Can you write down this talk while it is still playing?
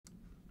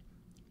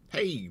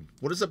Hey,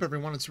 what is up,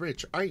 everyone? It's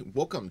Rich. All right,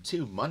 welcome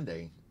to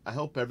Monday. I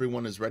hope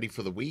everyone is ready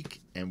for the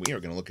week, and we are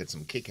going to look at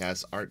some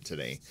kick-ass art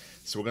today.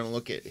 So we're going to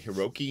look at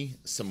Hiroaki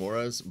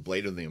Samura's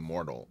Blade of the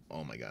Immortal.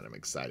 Oh my god, I'm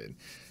excited.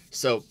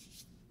 So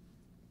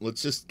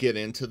let's just get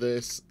into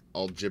this.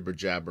 I'll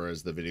jibber-jabber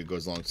as the video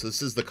goes along. So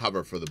this is the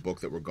cover for the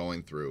book that we're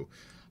going through.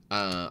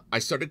 I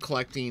started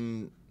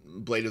collecting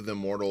Blade of the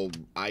Immortal,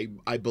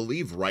 I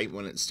believe, right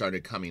when it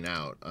started coming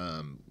out.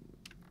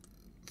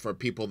 For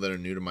people that are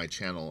new to my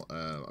channel,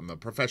 I'm a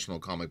professional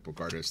comic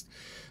book artist,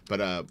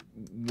 but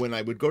when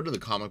I would go to the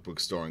comic book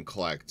store and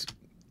collect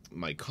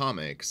my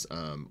comics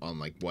on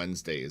like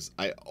Wednesdays,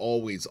 I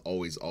always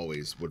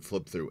would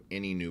flip through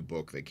any new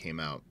book that came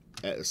out.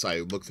 So I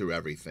look through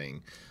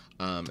everything,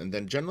 and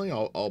then generally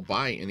I'll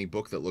buy any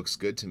book that looks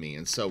good to me.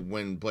 And so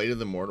when Blade of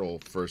the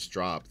Immortal first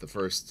dropped,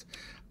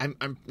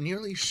 I'm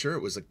nearly sure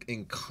it was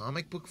in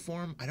comic book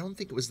form. I don't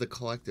think it was the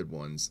collected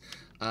ones.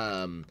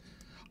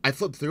 I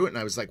flipped through it and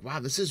I was like, wow,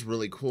 this is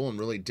really cool and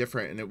really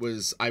different. And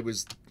I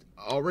was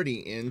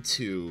already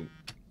into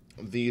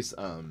these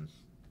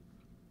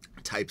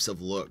types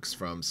of looks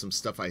from some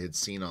stuff I had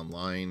seen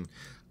online,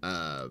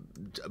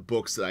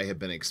 books that I had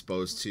been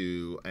exposed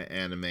to,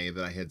 anime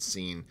that I had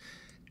seen.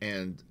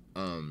 And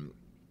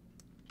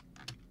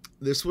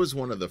this was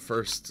one of the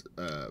first,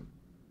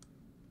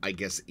 I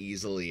guess,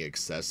 easily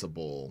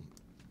accessible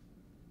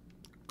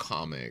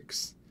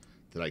comics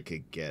that I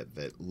could get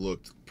that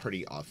looked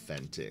pretty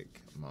authentic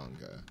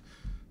manga.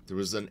 There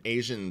was an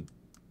Asian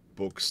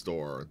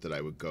bookstore that I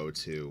would go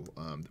to.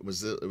 It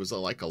was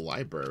like a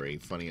library.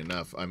 Funny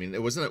enough, I mean,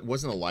 it wasn't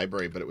a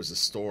library, but it was a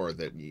store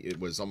that it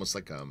was almost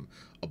like a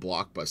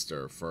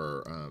blockbuster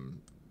for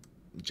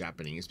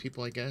Japanese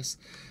people, I guess.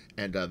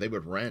 And they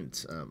would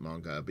rent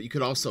manga, but you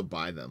could also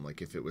buy them.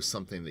 Like if it was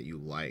something that you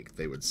liked,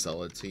 they would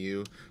sell it to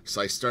you.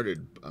 So I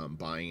started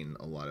buying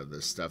a lot of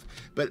this stuff.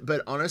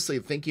 But honestly,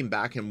 thinking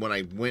back, and when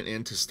I went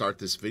in to start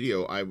this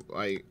video, I'm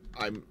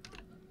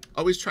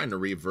always trying to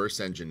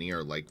reverse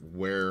engineer like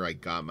where I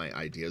got my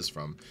ideas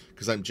from,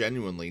 because I'm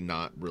genuinely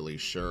not really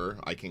sure.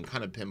 I can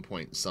kind of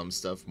pinpoint some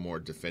stuff more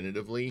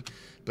definitively,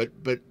 but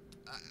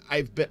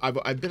I've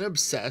been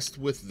obsessed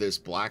with this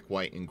black,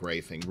 white, and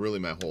gray thing really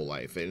my whole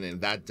life,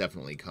 and that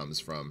definitely comes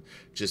from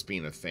just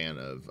being a fan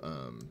of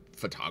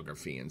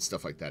photography and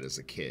stuff like that as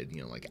a kid.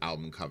 You know, like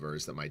album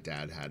covers that my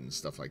dad had and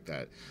stuff like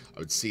that. I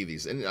would see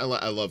these, and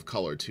I love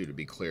color too, to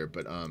be clear.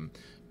 But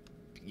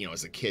you know,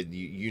 as a kid,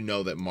 you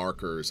know that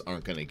markers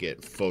aren't going to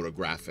get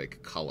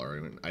photographic color.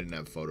 I mean, I didn't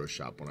have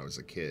Photoshop when I was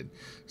a kid,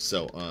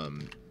 so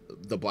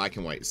the black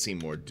and white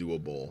seemed more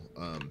doable.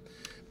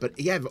 But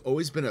yeah, I've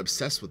always been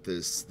obsessed with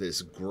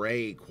this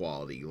gray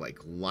quality, like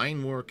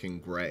line work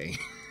and gray.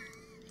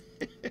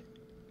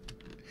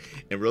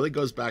 It really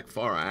goes back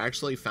far. I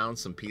actually found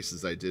some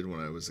pieces I did when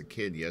I was a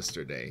kid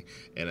yesterday,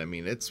 and I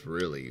mean, it's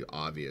really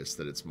obvious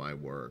that it's my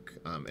work.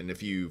 And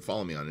if you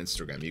follow me on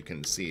Instagram, you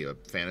can see a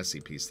fantasy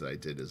piece that I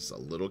did as a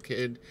little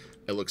kid.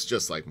 It looks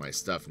just like my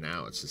stuff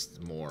now. It's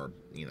just more,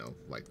 you know,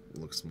 like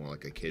looks more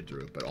like a kid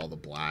drew it, but all the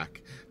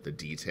black, the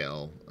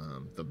detail,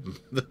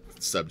 the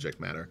subject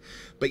matter.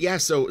 But yeah,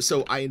 so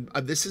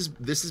this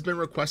has been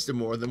requested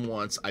more than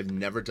once. I've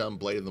never done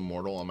Blade of the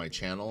Immortal on my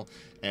channel,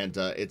 and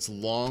it's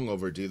long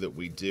overdue that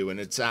we do, and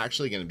it's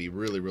actually going to be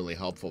really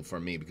helpful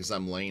for me because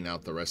I'm laying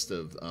out the rest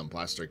of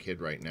Blaster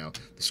Kid right now.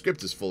 The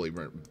script is fully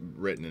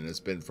written and it's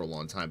been for a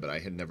long time, but I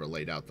had never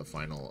laid out the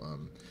final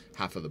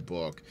half of the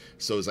book.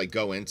 So as I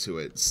go into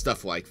it,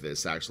 stuff like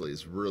this actually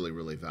is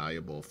really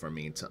valuable for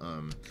me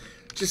to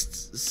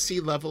just see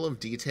level of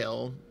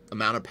detail,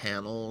 amount of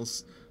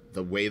panels,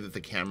 the way that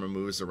the camera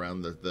moves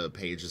around the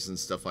pages and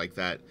stuff like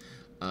that,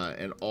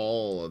 and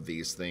all of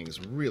these things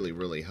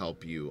really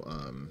help you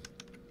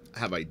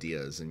have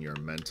ideas in your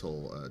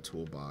mental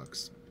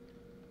toolbox.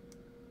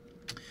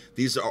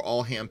 These are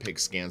all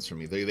hand-picked scans for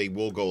me. They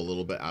will go a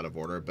little bit out of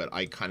order, but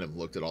I kind of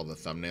looked at all the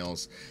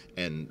thumbnails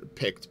and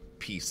picked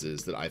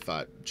pieces that I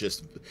thought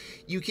just,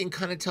 you can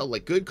kind of tell,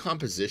 like, good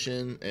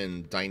composition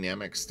and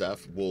dynamic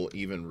stuff will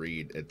even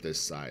read at this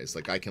size.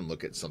 Like, I can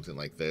look at something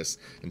like this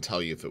and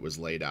tell you if it was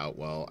laid out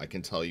well. I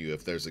can tell you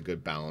if there's a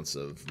good balance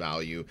of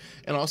value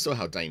and also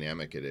how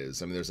dynamic it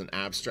is. I mean, there's an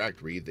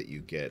abstract read that you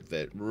get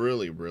that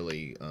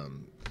really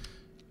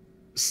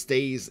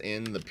stays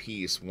in the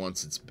piece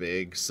once it's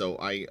big. So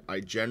I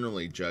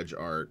generally judge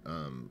art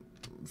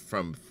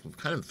from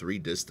kind of three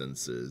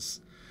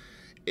distances.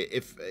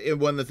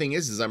 One of the thing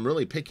is I'm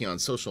really picky on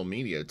social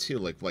media too,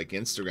 like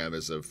Instagram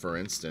as a for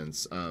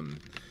instance, and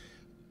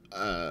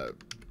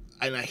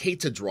I hate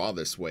to draw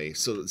this way,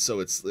 so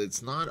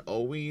it's not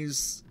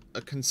always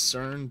a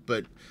concern,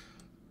 but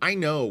I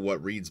know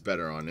what reads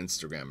better on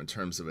Instagram in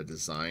terms of a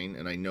design,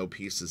 and I know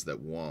pieces that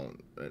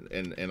won't,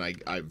 and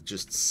I've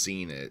just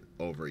seen it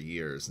over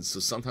years. And so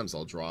sometimes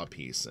I'll draw a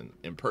piece, and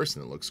in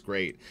person it looks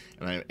great,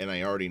 and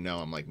I already know,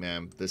 I'm like,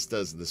 man,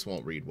 this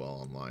won't read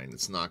well online.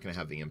 It's not going to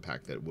have the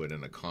impact that it would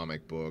in a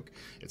comic book.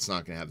 It's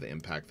not going to have the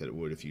impact that it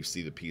would if you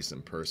see the piece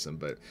in person.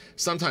 But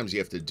sometimes you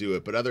have to do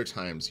it, but other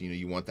times, you know,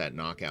 you want that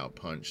knockout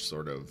punch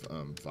sort of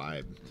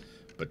vibe.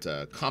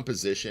 But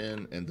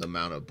composition and the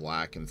amount of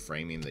black and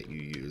framing that you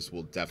use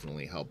will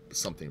definitely help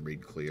something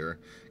read clear,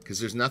 because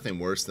there's nothing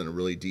worse than a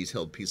really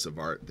detailed piece of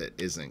art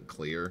that isn't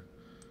clear.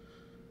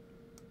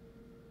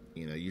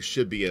 You know, you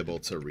should be able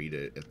to read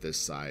it at this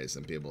size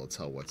and be able to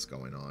tell what's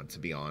going on, to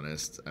be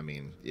honest. I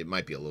mean, it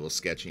might be a little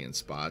sketchy in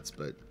spots,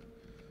 but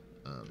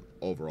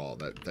overall,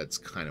 that's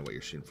kind of what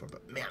you're shooting for.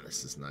 But man,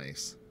 this is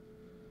nice.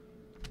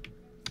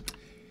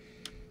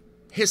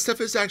 His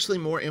stuff is actually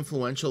more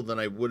influential than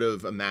I would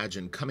have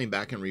imagined. Coming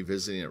back and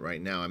revisiting it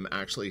right now, I'm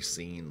actually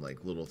seeing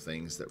like little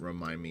things that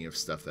remind me of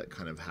stuff that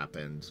kind of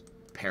happened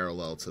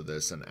parallel to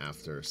this and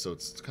after. So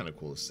it's kind of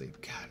cool to see.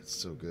 God, it's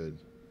so good.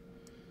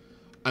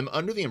 I'm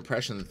under the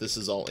impression that this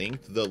is all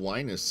inked. The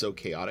line is so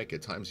chaotic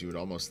at times you would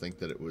almost think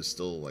that it was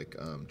still like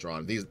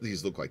drawn.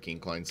 These look like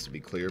ink lines, to be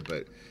clear,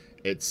 but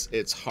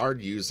it's hard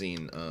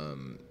using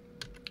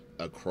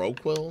a crow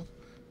quill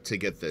to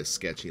get this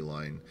sketchy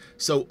line.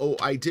 So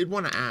I did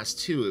want to ask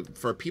too,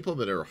 for people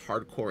that are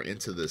hardcore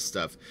into this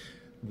stuff,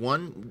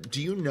 one,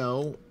 do you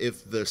know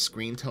if the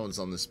screen tones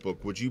on this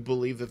book, would you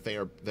believe that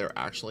they're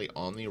actually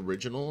on the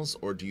originals,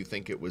 or do you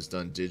think it was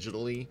done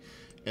digitally?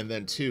 And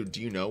then two,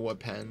 do you know what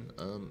pen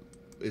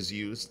is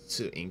used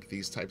to ink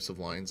these types of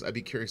lines? I'd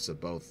be curious of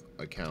both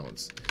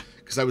accounts,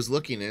 because I was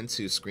looking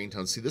into screen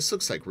tone. See, this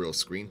looks like real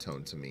screen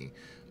tone to me,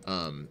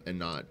 and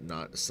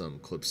not some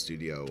Clip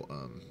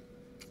Studio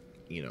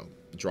you know,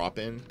 drop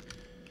in.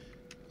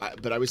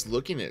 But I was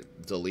looking at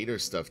Deleter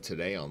stuff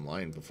today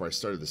online before I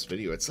started this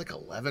video. It's like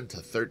 $11 to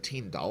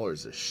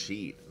 $13 a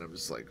sheet, and I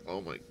was like,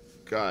 oh my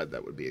god,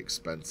 that would be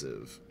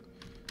expensive.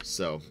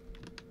 So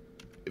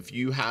if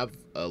you have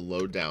a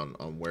lowdown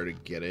on where to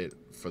get it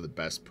for the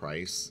best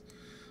price,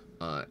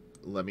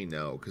 let me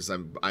know, because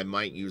I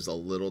might use a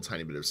little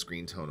tiny bit of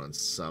screen tone on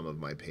some of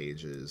my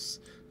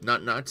pages,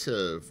 not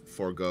to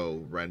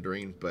forego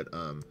rendering, but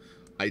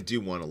I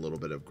do want a little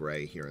bit of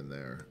gray here and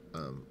there,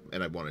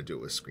 and I want to do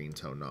it with screen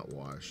tone, not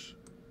wash.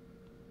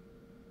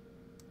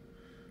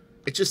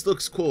 It just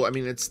looks cool. I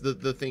mean, it's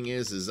the thing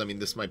is I mean,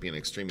 this might be an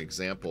extreme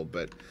example,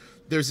 but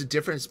there's a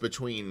difference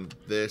between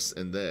this,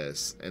 and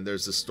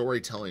there's a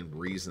storytelling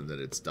reason that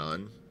it's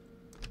done.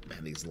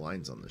 Man, these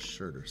lines on the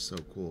shirt are so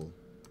cool.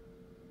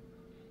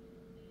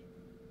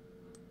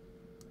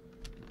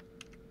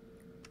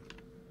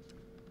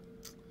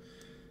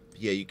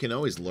 Yeah, you can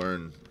always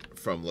learn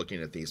from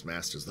looking at these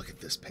masters. Look at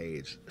this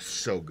page,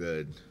 so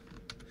good.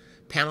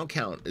 Panel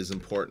count is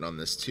important on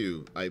this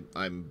too. I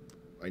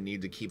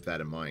need to keep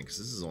that in mind, because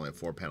this is only a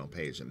 4-panel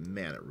page, and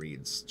man, it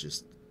reads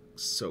just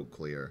so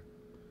clear,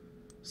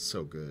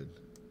 so good.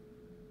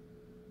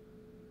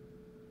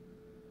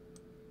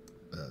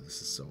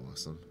 This is so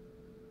awesome.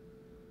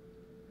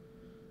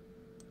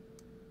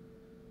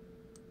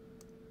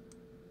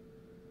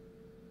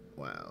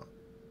 Wow.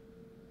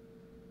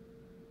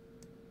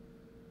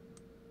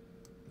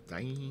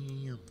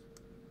 Damn.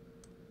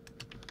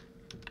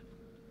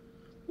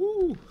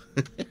 Woo.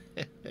 Look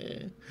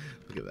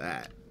at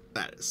that.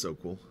 That is so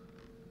cool.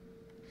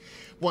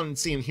 One,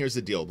 seeing, here's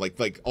the deal.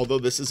 Like although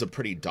this is a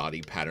pretty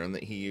dotty pattern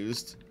that he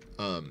used,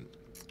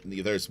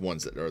 there's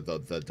ones that are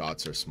the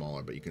dots are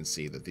smaller, but you can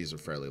see that these are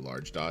fairly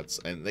large dots,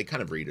 and they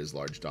kind of read as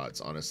large dots,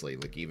 honestly,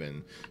 like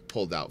even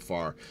pulled out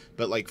far.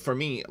 But like for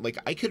me, like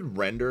I could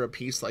render a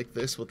piece like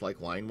this with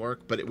like line work,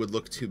 but it would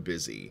look too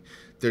busy.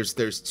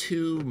 There's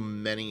too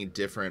many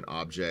different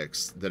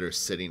objects that are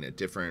sitting at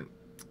different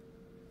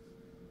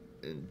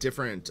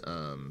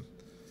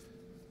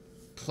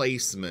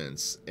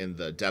placements in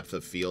the depth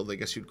of field, I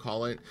guess you'd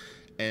call it,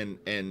 and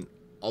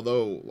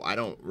although I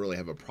don't really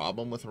have a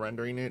problem with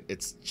rendering it,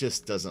 it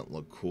just doesn't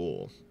look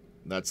cool.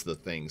 That's the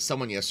thing.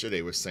 Someone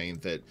yesterday was saying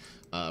that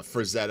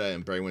Frazetta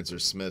and Barry Windsor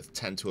Smith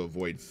tend to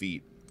avoid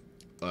feet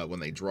when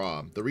they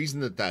draw. The reason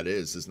that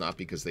is not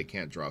because they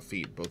can't draw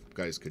feet. Both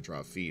guys could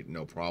draw feet,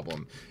 no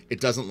problem. It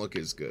doesn't look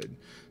as good.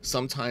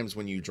 Sometimes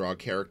when you draw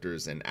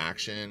characters in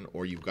action,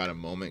 or you've got a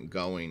moment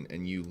going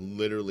and you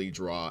literally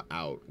draw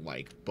out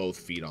like both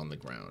feet on the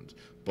ground,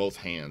 both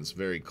hands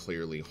very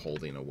clearly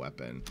holding a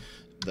weapon,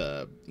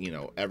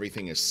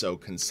 everything is so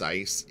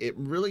concise, it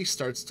really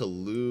starts to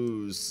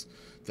lose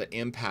the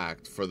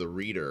impact for the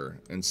reader.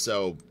 And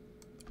so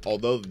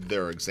although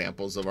there are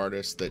examples of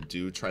artists that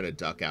do try to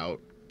duck out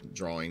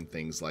drawing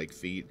things like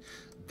feet,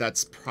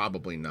 that's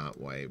probably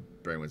not why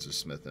Barry Windsor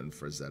Smith and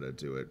Frazetta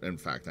do it. In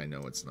fact, I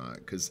know it's not,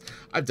 because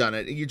I've done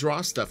it. You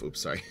draw stuff,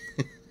 oops, sorry.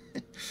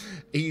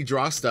 You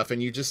draw stuff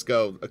and you just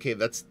go, okay,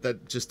 that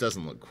just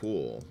doesn't look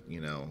cool,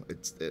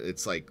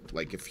 it's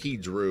like if he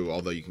drew,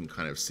 although you can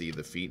kind of see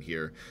the feet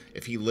here,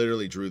 if he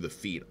literally drew the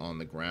feet on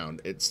the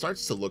ground, it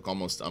starts to look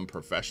almost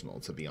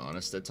unprofessional, to be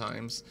honest, at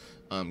times,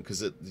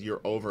 because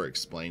you're over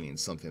explaining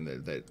something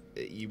that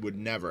you would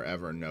never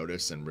ever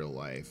notice in real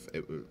life.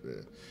 If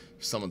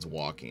someone's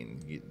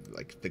walking,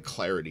 like the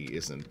clarity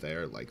isn't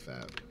there like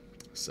that.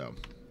 So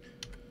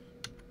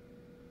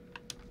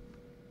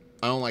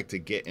I don't like to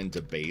get in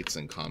debates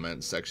and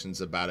comment sections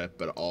about it,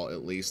 but I'll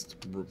at least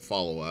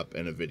follow up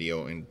in a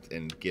video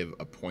and give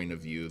a point of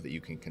view that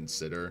you can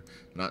consider.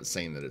 I'm not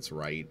saying that it's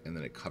right and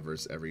that it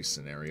covers every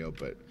scenario,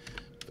 but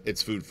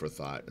It's food for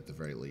thought at the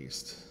very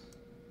least.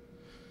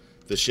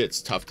 The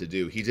shit's tough to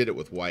do. He did it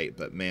with white,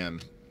 but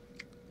man,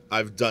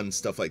 I've done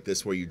stuff like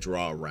this where you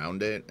draw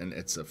around it, and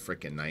it's a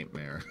freaking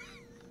nightmare.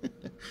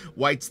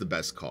 White's the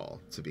best call,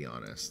 to be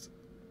honest.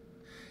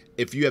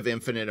 If you have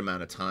infinite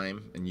amount of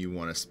time and you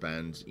want to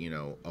spend, you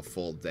know, a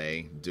full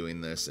day doing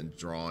this and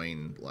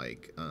drawing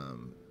like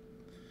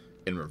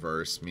in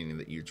reverse, meaning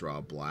that you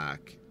draw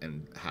black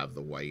and have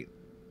the white,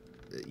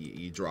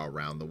 you draw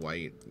around the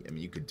white. I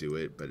mean, you could do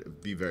it, but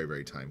it'd be very,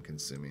 very time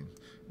consuming.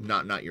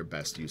 Not your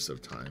best use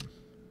of time.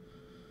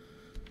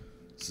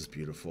 This is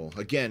beautiful.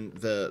 Again,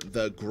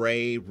 the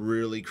gray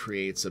really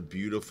creates a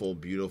beautiful,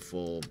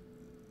 beautiful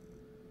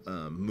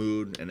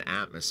mood and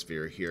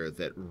atmosphere here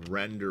that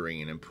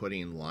rendering and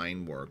putting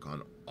line work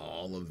on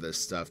all of this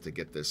stuff to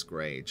get this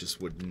gray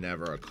just would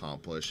never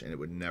accomplish, and it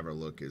would never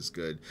look as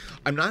good.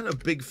 I'm not a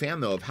big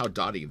fan though of how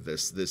dotty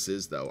this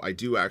is though. I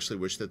do actually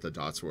wish that the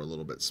dots were a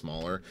little bit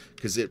smaller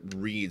because it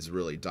reads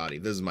really dotty.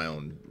 This is my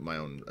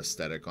own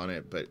aesthetic on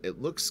it, but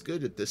it looks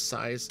good at this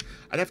size.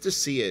 I'd have to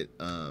see it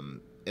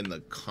in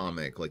the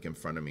comic like in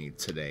front of me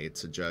today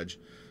to judge,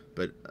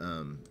 but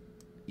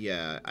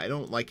yeah, I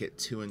don't like it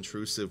too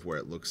intrusive where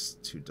it looks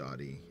too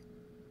dotty.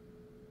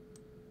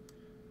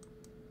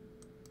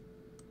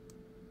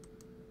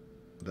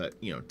 But,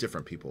 you know,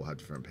 different people have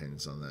different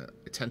opinions on that.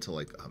 I tend to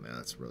like, oh man,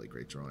 that's a really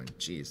great drawing.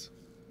 Jeez.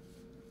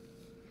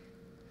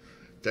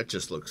 That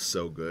just looks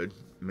so good.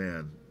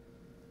 Man.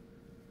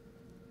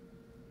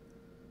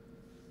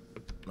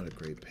 What a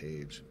great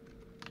page.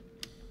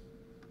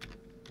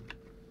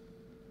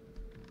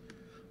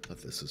 I thought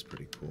this was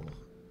pretty cool.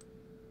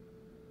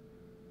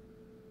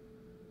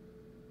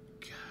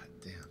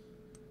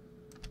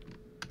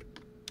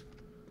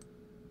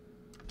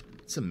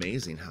 It's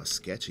amazing how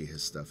sketchy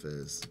his stuff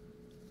is.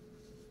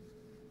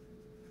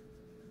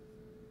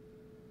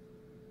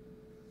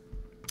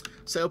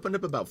 So I opened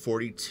up about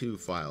 42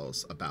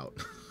 files about.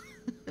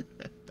 I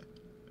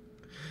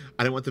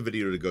didn't want the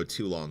video to go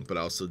too long, but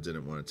I also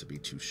didn't want it to be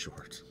too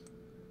short.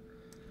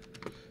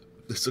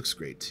 This looks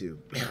great too.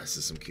 Man, this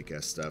is some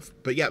kick-ass stuff.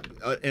 But yeah,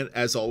 and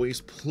as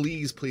always,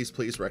 please, please,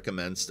 please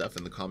recommend stuff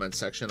in the comment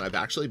section. I've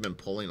actually been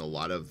pulling a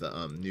lot of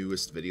the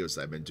newest videos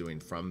that I've been doing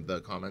from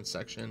the comment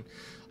section.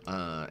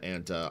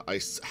 I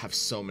have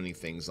so many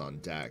things on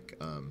deck.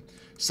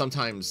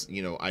 Sometimes,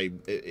 you know,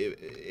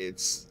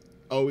 it's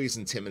always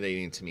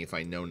intimidating to me if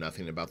I know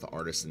nothing about the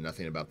artist and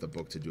nothing about the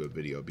book to do a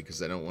video,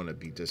 because I don't want to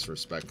be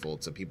disrespectful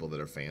to people that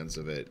are fans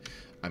of it.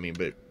 I mean,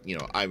 but, you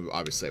know, I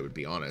would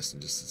be honest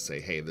and just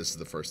say, hey, this is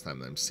the first time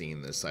that I'm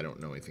seeing this. I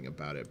don't know anything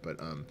about it, but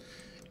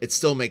it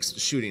still makes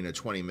shooting a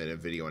 20-minute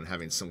video and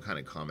having some kind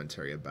of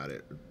commentary about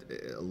it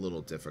a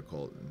little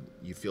difficult. And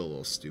you feel a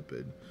little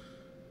stupid.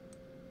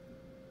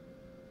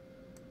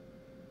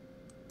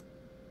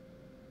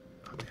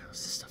 Oh man, this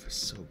stuff is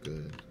so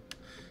good.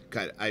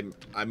 God,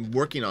 I'm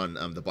working on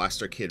the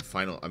Blaster Kid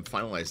I'm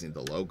finalizing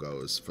the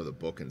logos for the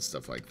book and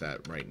stuff like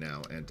that right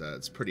now, and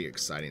it's pretty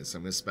exciting. So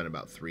I'm gonna spend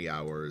about 3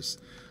 hours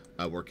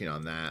working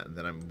on that, and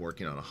then I'm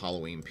working on a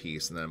Halloween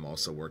piece, and then I'm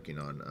also working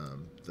on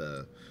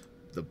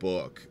the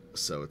book.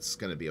 So it's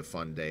gonna be a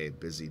fun day,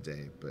 busy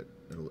day, but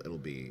it'll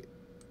be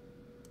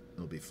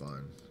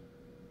fun.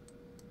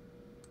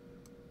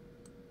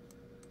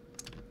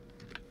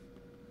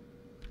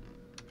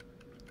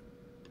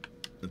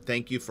 And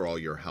thank you for all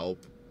your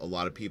help. A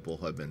lot of people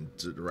have been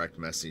direct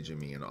messaging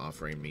me and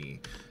offering me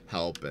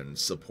help and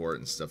support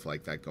and stuff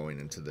like that going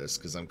into this,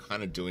 because I'm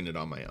kind of doing it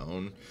on my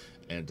own,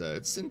 and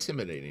it's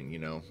intimidating, you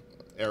know.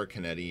 Eric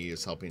Canetti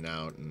is helping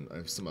out, and I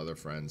have some other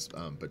friends.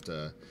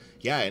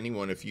 Yeah,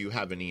 anyone, if you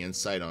have any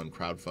insight on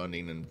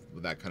crowdfunding and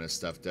that kind of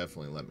stuff,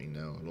 definitely let me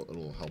know.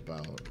 It'll help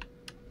out.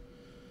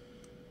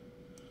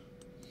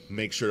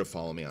 Make sure to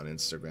follow me on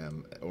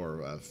Instagram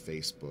or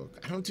Facebook.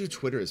 I don't do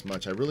Twitter as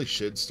much. I really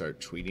should start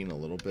tweeting a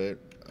little bit,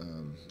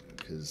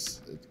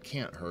 because it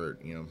can't hurt.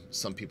 You know,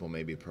 some people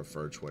maybe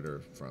prefer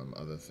Twitter from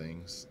other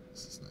things.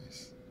 This is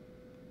nice.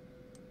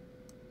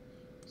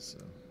 So.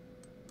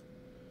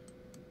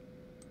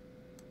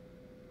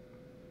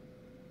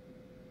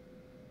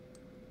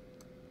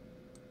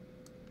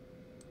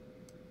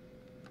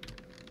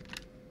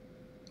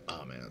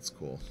 Oh man, that's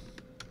cool.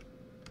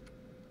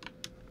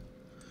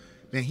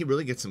 Man, he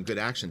really gets some good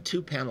action.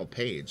 2-panel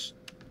page.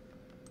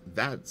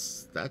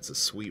 That's a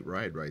sweet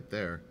ride right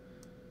there.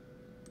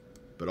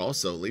 But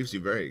also leaves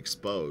you very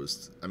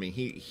exposed. I mean,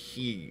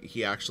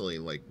 he actually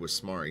like was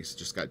smart. He's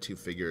just got 2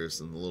 figures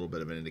and a little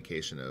bit of an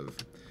indication of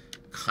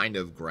kind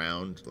of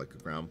ground, like a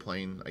ground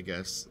plane, I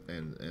guess,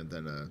 and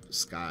then a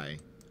sky,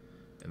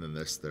 and then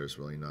there's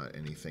really not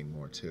anything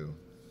more to.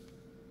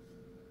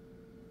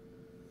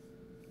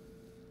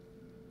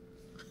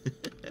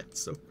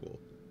 It's so cool.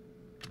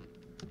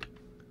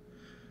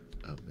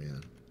 Oh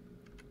man.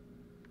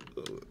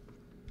 Ooh.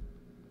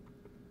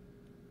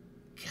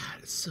 God,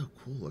 it's so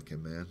cool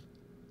looking, man.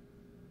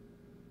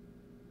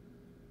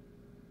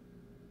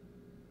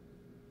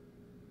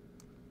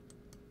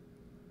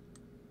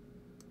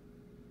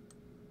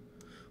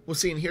 Well,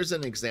 see, and here's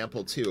an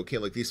example too. Okay,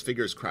 like these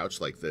figures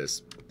crouch like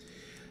this.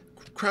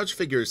 Crouch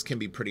figures can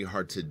be pretty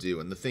hard to do,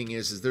 and the thing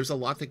is there's a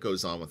lot that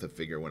goes on with a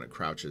figure when it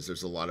crouches.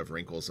 There's a lot of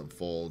wrinkles and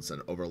folds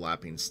and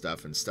overlapping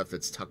stuff and stuff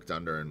that's tucked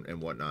under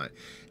and whatnot.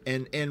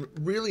 And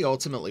really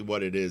ultimately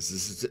what it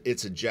is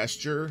it's a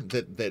gesture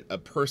that a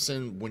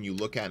person, when you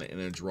look at it in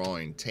a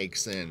drawing,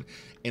 takes in.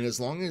 And as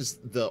long as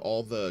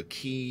all the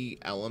key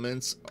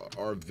elements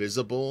are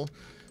visible,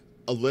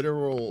 a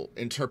literal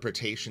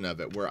interpretation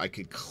of it where I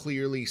could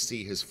clearly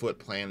see his foot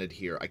planted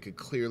here, I could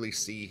clearly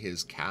see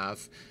his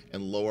calf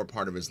and lower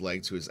part of his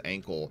leg to his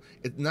ankle.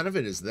 None of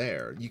it is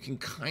there. You can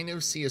kind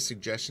of see a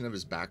suggestion of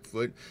his back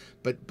foot,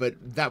 but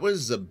that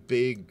was a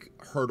big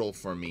hurdle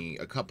for me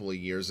a couple of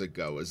years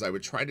ago, as I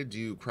would try to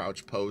do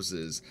crouch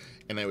poses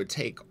and I would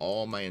take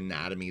all my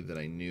anatomy that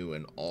I knew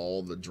and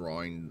all the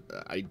drawing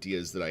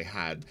ideas that I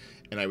had,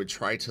 and I would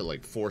try to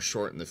like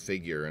foreshorten the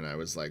figure, and I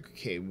was like,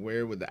 okay,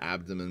 where would the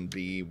abdomen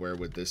be? Where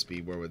would this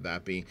be? Where would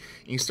that be?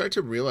 And you start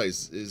to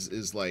realize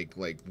is like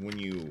when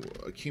you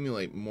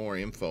accumulate more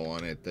info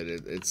on it, that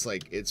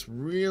it's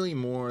really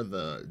more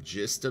the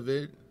gist of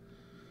it.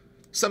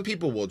 Some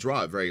people will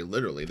draw it very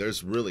literally.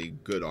 There's really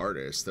good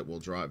artists that will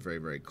draw it very,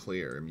 very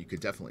clear. I mean, you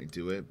could definitely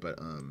do it, but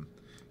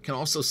can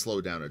also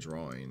slow down a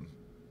drawing.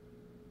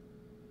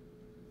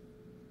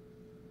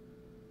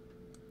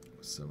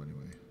 So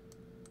anyway,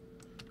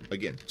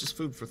 again, just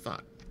food for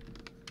thought.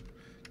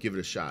 Give it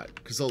a shot,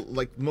 because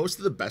like most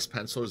of the best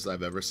pencilers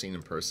I've ever seen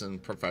in person,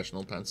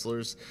 professional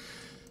pencilers,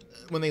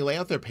 when they lay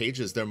out their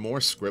pages, they're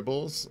more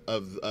scribbles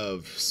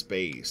of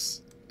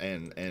space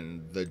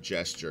and the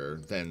gesture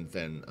than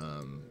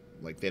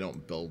like they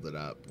don't build it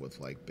up with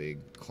like big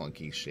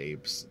clunky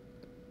shapes.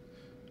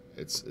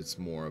 It's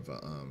more of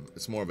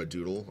a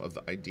doodle of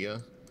the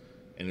idea.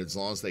 And as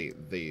long as they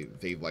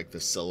like the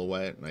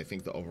silhouette, and I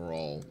think the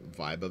overall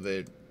vibe of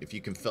it, if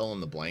you can fill in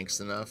the blanks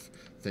enough,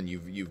 then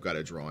you've got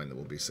a drawing that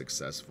will be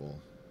successful.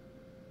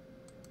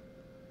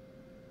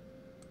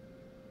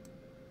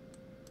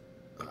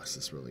 Oh, this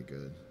is really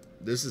good.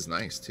 This is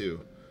nice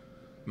too.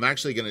 I'm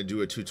actually going to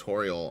do a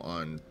tutorial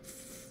on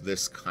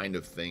this kind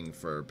of thing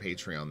for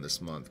Patreon this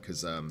month,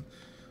 because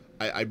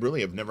I really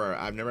have never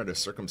had a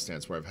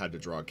circumstance where I've had to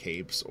draw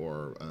capes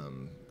or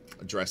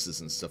dresses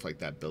and stuff like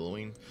that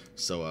billowing,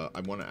 so I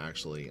want to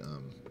actually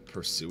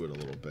pursue it a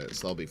little bit,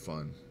 so that'll be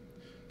fun.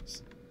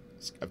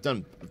 I've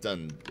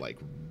done like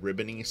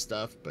ribbony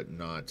stuff, but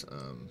not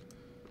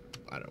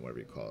I don't know, whatever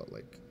you call it,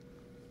 like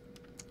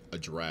a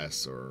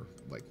dress or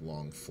like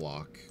long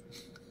flock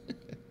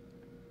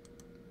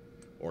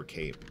or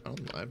cape.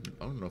 I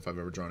don't know if I've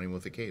ever drawn anyone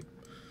with a cape.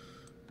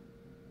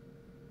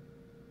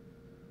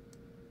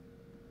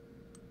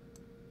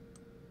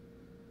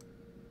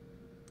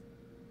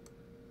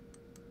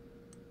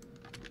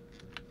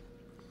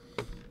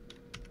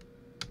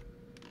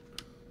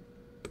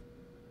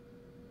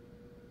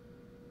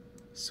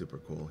 Super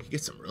cool. He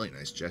gets some really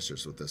nice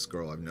gestures with this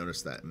girl. I've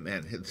noticed that.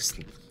 Man, this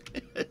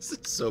is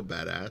so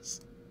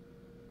badass.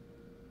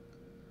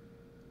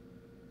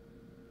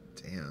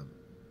 Damn.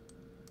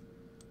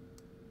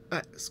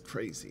 That is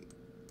crazy.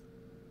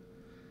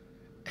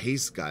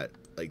 He's got,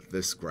 like,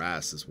 this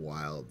grass is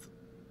wild.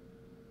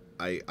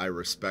 I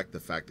respect the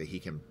fact that he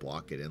can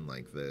block it in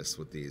like this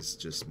with these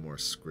just more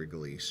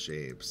squiggly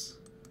shapes.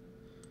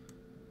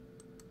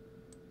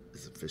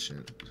 It's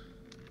efficient.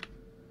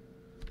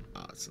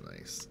 Oh, it's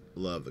nice.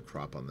 Love the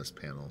crop on this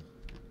panel.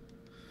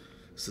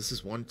 So this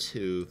is 1,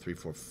 2, 3,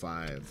 4,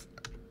 5.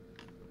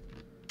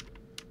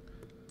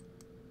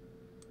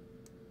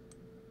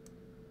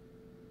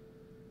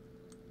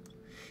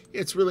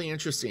 It's really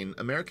interesting.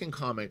 American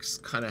comics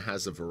kind of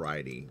has a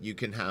variety. You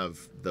can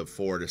have the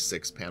 4 to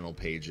 6 panel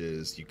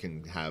pages. You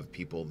can have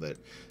people that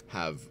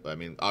have, I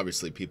mean,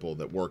 obviously people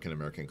that work in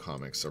American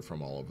comics are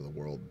from all over the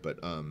world, but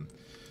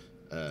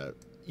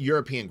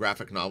European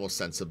graphic novel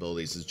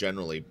sensibilities is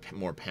generally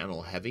more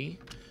panel heavy.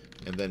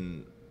 And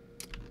then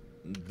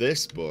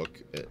this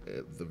book, at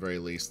the very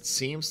least,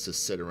 seems to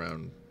sit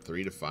around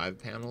 3 to 5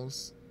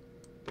 panels.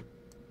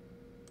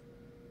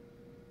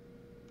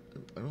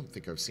 I don't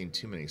think I've seen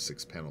too many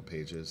 6-panel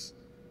pages.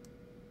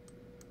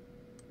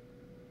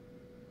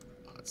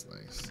 Oh, that's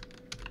nice.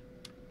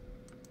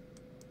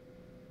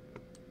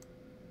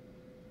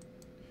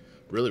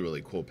 Really,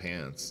 really cool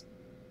pants.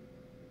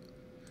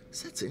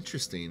 So that's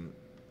interesting.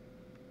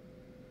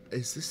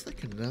 Is this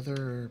like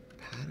another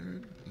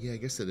pattern? Yeah, I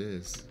guess it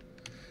is.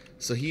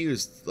 So he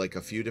used like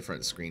a few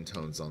different screen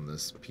tones on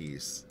this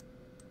piece.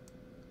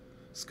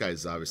 This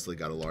guy's obviously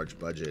got a large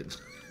budget.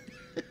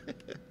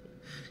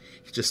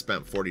 He just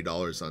spent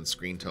 $40 on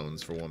screen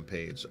tones for one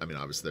page. I mean,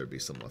 obviously there'd be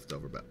some left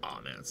over, but oh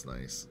man, it's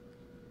nice.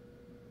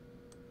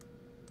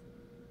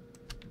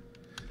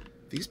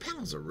 These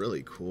panels are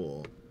really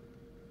cool.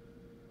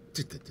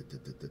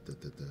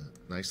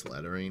 Nice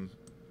lettering.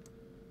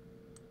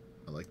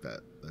 I like that.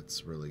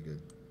 That's really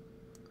good.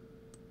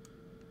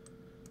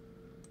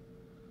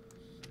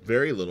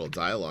 Very little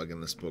dialogue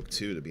in this book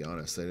too, to be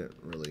honest. I didn't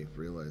really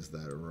realize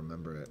that or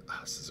remember it. Oh,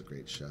 this is a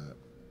great shot.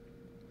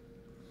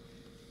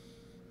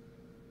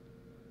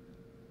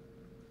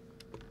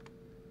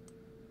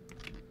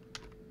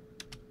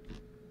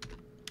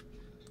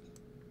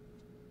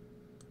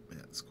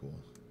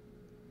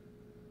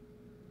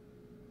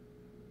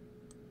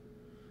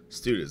 This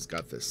dude has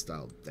got this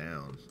style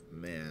down,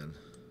 man.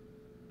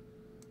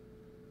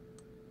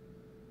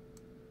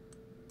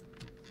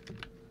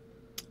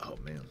 Oh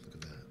man, look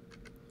at that.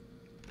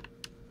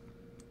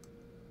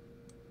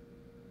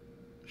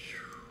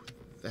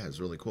 That is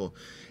really cool.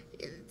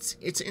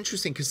 It's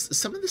interesting because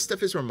some of this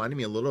stuff is reminding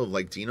me a little of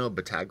like Dino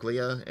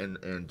Battaglia and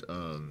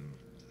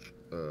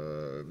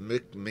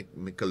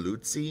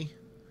Micheluzzi.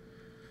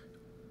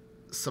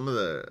 Some of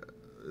the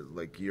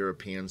like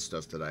European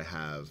stuff that I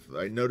have,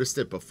 I noticed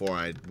it before.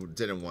 I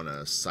didn't want to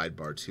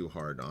sidebar too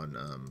hard on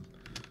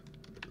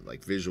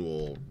like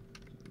visual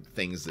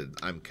things that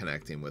I'm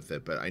connecting with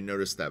it, but I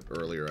noticed that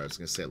earlier. I was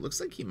gonna say it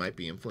looks like he might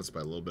be influenced by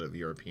a little bit of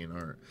European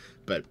art,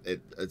 but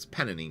it's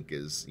pen and ink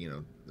is, you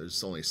know,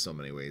 there's only so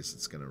many ways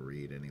it's gonna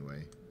read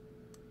anyway.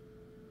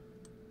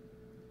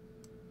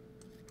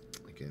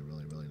 Again,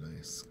 really, really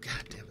nice.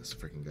 God damn, this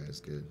freaking guy is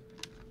good.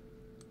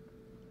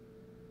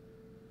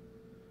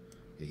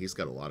 Yeah, he's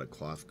got a lot of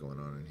cloth going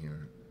on in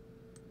here.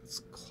 It's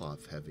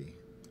cloth heavy.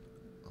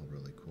 Oh,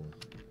 really cool.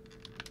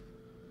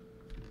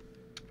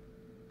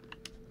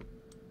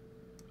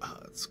 Oh,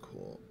 that's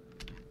cool.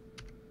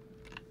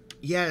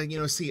 Yeah, you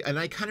know, see, and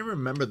I kind of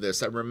remember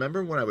this. I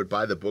remember when I would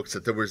buy the books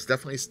that there was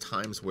definitely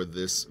times where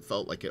this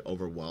felt like it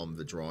overwhelmed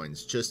the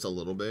drawings just a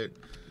little bit.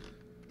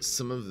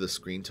 Some of the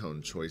screen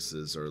tone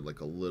choices are like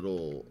a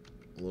little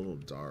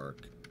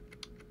dark.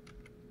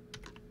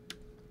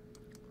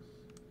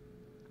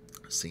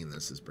 Seeing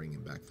this is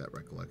bringing back that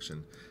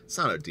recollection. It's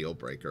not a deal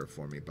breaker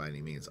for me by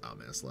any means. Oh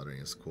man, this lettering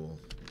is cool.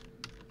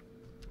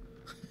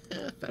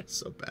 That's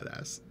so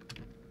badass.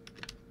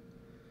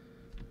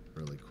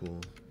 Really cool.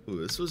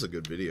 Ooh, this was a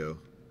good video.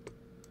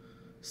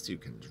 This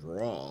dude can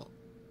draw.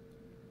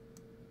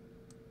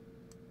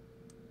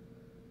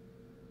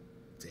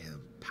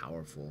 Damn,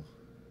 powerful.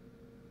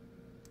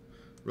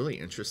 Really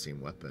interesting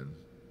weapon.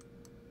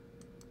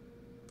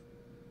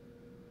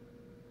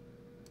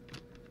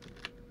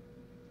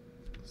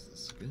 Is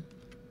this good?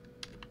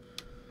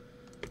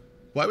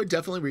 Well, I would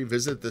definitely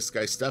revisit this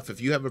guy's stuff.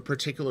 If you have a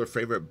particular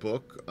favorite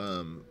book,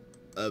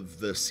 of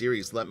the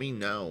series, let me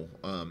know,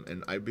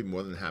 and I'd be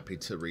more than happy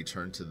to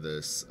return to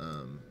this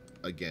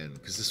again,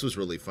 because this was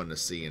really fun to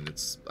see. And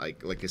it's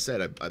like I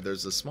said,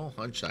 there's a small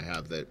hunch I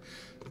have that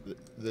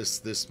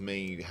this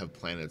may have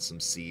planted some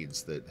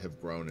seeds that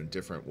have grown in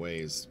different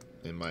ways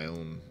in my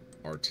own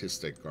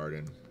artistic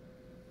garden,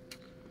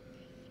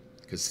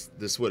 because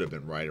this would have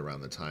been right around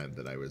the time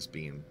that I was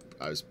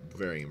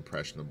very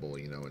impressionable,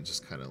 you know, and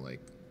just kind of like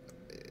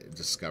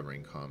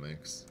discovering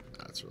comics.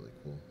 That's really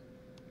cool.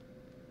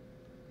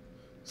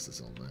 This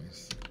is all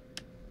nice.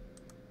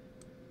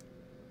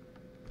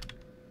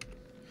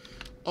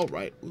 All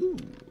right. Ooh,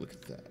 look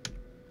at that.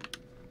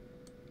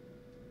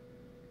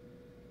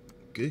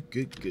 Good,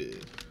 good,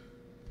 good.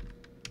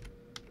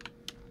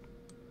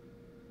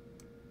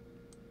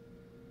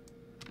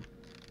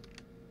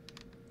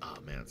 Oh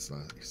man, it's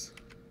nice.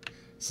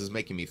 This is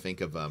making me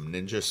think of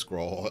Ninja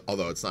Scroll,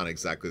 although it's not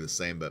exactly the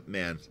same. But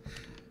man,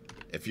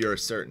 if you're a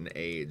certain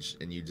age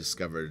and you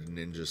discovered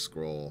Ninja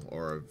Scroll,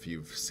 or if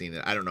you've seen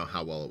it, I don't know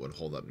how well it would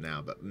hold up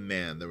now, but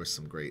man, there were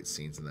some great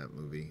scenes in that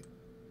movie.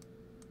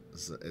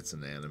 It's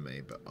an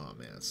anime, but oh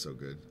man, it's so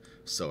good.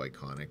 So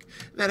iconic.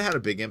 And that had a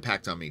big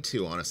impact on me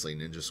too, honestly.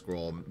 Ninja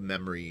Scroll,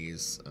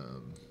 memories,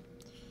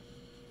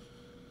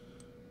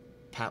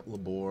 Pat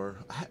Labor.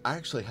 I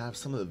actually have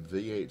some of the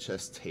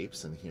VHS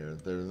tapes in here.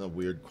 They're in a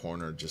weird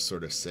corner, just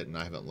sort of sitting.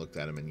 I haven't looked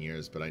at them in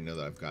years, but I know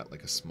that I've got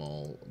like a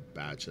small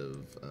batch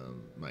of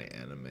my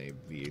anime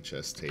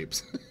VHS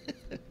tapes.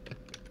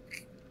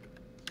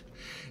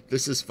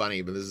 This is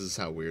funny, but this is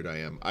how weird I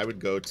am. I would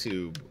go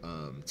to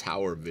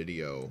Tower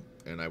Video,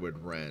 and I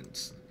would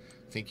rent,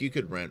 I think you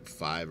could rent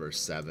 5 or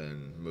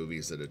 7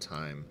 movies at a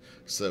time.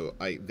 So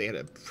they had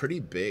a pretty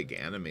big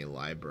anime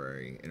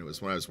library, and it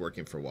was when I was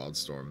working for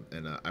Wildstorm,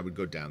 and I would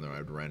go down there. I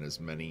would rent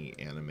as many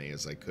anime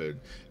as I could.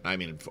 I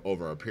mean,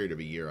 over a period of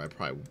a year, I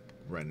probably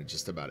rented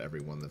just about every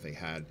one that they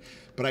had.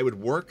 But I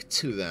would work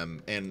to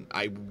them, and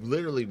I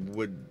literally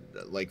would,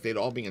 like, they'd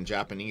all be in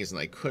Japanese,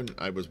 and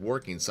I was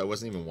working, so I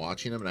wasn't even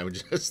watching them, and I would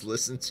just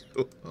listen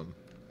to them.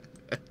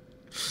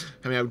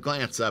 I mean, I would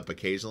glance up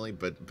occasionally,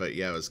 but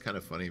yeah, it was kind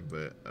of funny.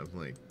 But I'm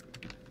like,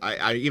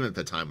 I even at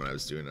the time when I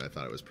was doing it, I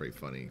thought it was pretty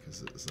funny,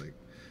 because it was like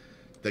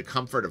the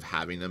comfort of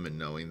having them and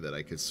knowing that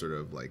I could sort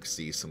of like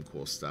see some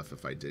cool stuff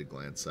if I did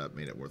glance up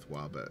made it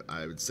worthwhile. But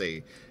I would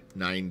say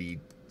 92%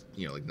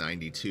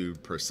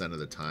 of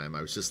the time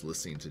I was just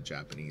listening to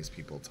Japanese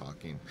people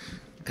talking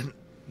and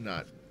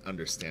not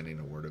understanding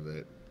a word of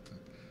it.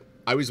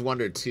 I always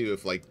wondered too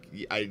if, like,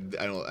 I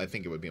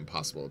think it would be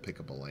impossible to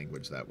pick up a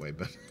language that way,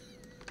 but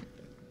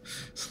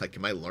it's like,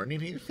 am I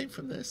learning anything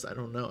from this? I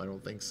don't know. I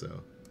don't think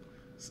so.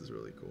 This is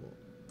really cool.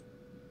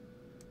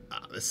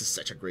 Ah, this is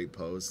such a great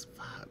pose.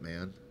 Fuck,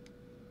 man.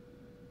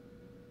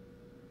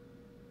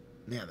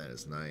 Man, that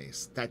is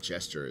nice. That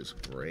gesture is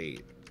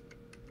great.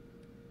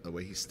 The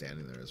way he's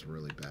standing there is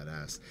really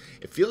badass.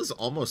 It feels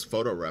almost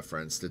photo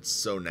referenced. It's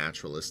so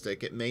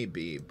naturalistic. It may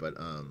be, but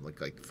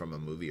like from a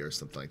movie or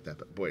something like that.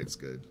 But boy, it's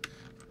good.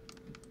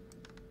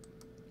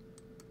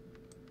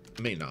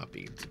 It may not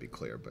be, to be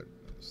clear, but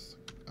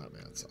oh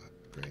man, it's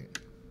great.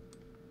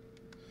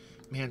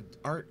 Man,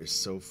 art is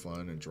so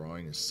fun and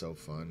drawing is so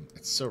fun.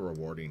 It's so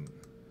rewarding.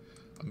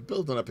 I'm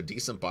building up a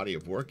decent body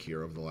of work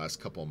here over the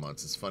last couple of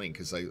months. It's funny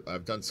because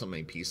I've done so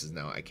many pieces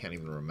now, I can't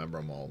even remember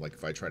them all. Like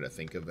if I try to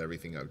think of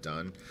everything I've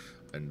done,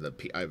 and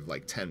I have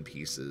like 10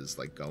 pieces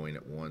like going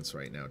at once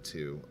right now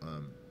too.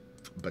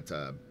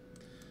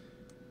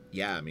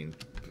 Yeah, I mean,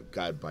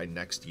 God, by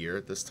next year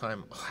at this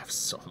time, I'll have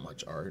so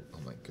much art. Oh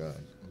my God,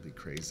 it'll be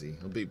crazy.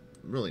 It'll be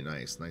really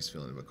nice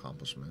feeling of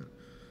accomplishment.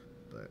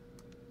 But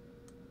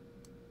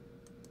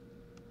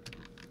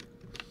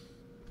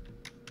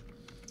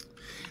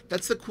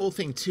that's the cool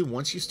thing too.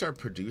 Once you start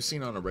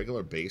producing on a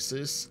regular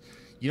basis,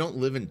 you don't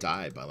live and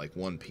die by like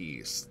one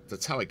piece.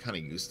 That's how I kind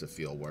of used to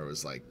feel, where it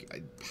was like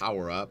I'd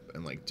power up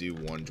and like do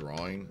one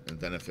drawing, and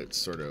then if it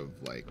sort of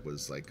like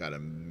was like got a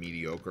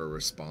mediocre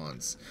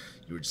response,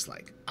 you were just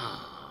like,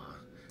 ah.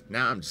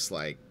 Now I'm just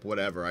like,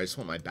 whatever, I just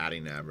want my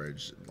batting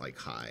average like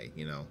high,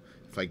 you know.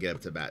 If I get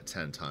up to bat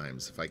 10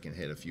 times, if I can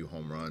hit a few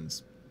home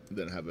runs,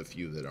 then have a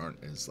few that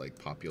aren't as like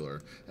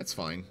popular, that's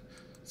fine.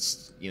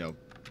 It's, you know,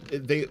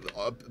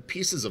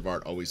 pieces of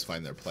art always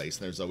find their place,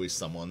 and there's always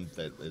someone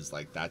that is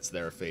like that's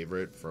their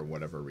favorite for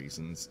whatever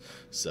reasons,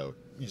 so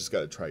you just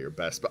got to try your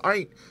best. But all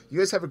right, you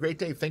guys have a great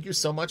day. Thank you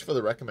so much for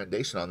the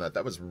recommendation on that.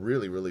 That was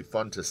really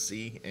fun to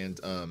see. And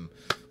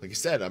like I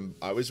said,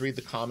 I always read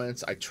the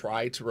comments. I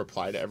try to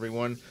reply to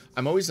everyone.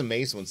 I'm always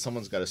amazed when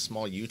someone's got a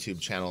small YouTube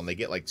channel and they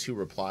get like 2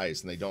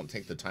 replies and they don't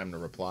take the time to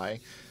reply.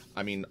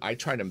 I mean, I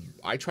try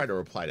to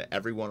reply to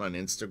everyone on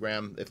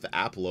Instagram. If the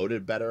app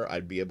loaded better,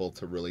 I'd be able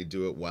to really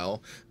do it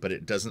well, but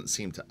it doesn't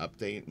seem to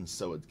update, and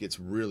so it gets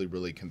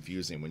really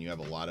confusing when you have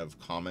a lot of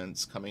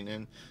comments coming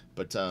in.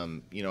 But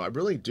you know, I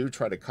really do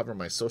try to cover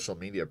my social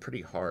media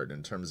pretty hard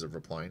in terms of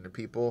replying to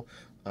people,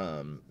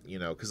 you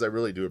know, because I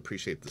really do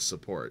appreciate the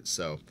support.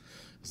 So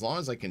as long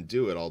as I can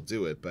do it, I'll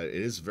do it, but it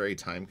is very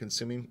time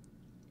consuming.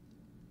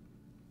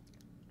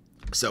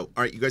 So,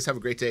 all right, you guys have a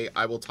great day.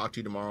 I will talk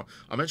to you tomorrow.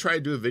 I'm going to try to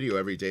do a video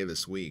every day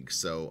this week.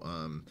 So,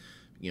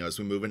 you know, as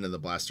we move into the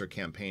Blaster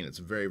campaign, it's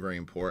very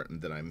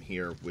important that I'm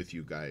here with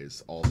you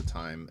guys all the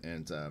time.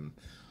 And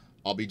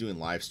I'll be doing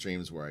live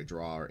streams where I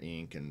draw or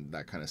ink and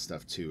that kind of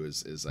stuff too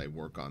as I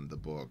work on the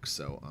book.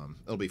 So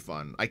it'll be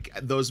fun.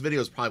 Those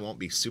videos probably won't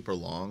be super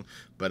long,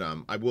 but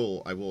I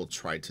will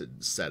try to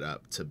set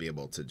up to be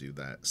able to do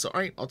that. So,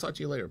 all right, I'll talk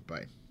to you later.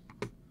 Bye.